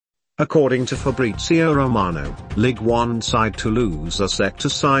According to Fabrizio Romano, Ligue 1 side Toulouse are set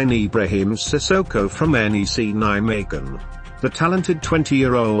to sign Ibrahim Cissoko from NEC Nijmegen. The talented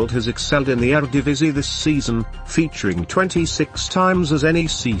 20-year-old has excelled in the Eredivisie this season, featuring 26 times as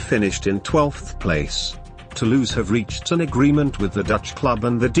NEC finished in 12th place. Toulouse have reached an agreement with the Dutch club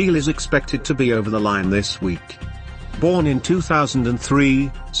and the deal is expected to be over the line this week. Born in 2003,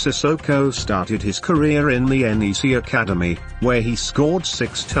 Cissoko started his career in the NEC Academy, where he scored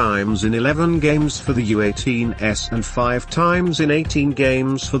 6 times in 11 games for the U18s and 5 times in 18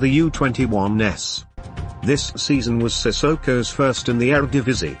 games for the U21s. This season was Sissoko's first in the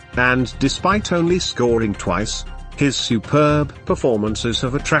Eredivisie, and despite only scoring twice, his superb performances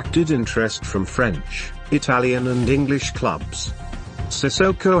have attracted interest from French, Italian and English clubs.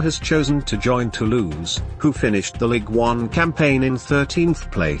 Cissoko has chosen to join Toulouse, who finished the Ligue 1 campaign in 13th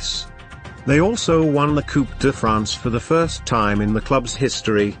place. They also won the Coupe de France for the first time in the club's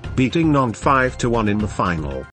history, beating Nantes 5-1 in the final.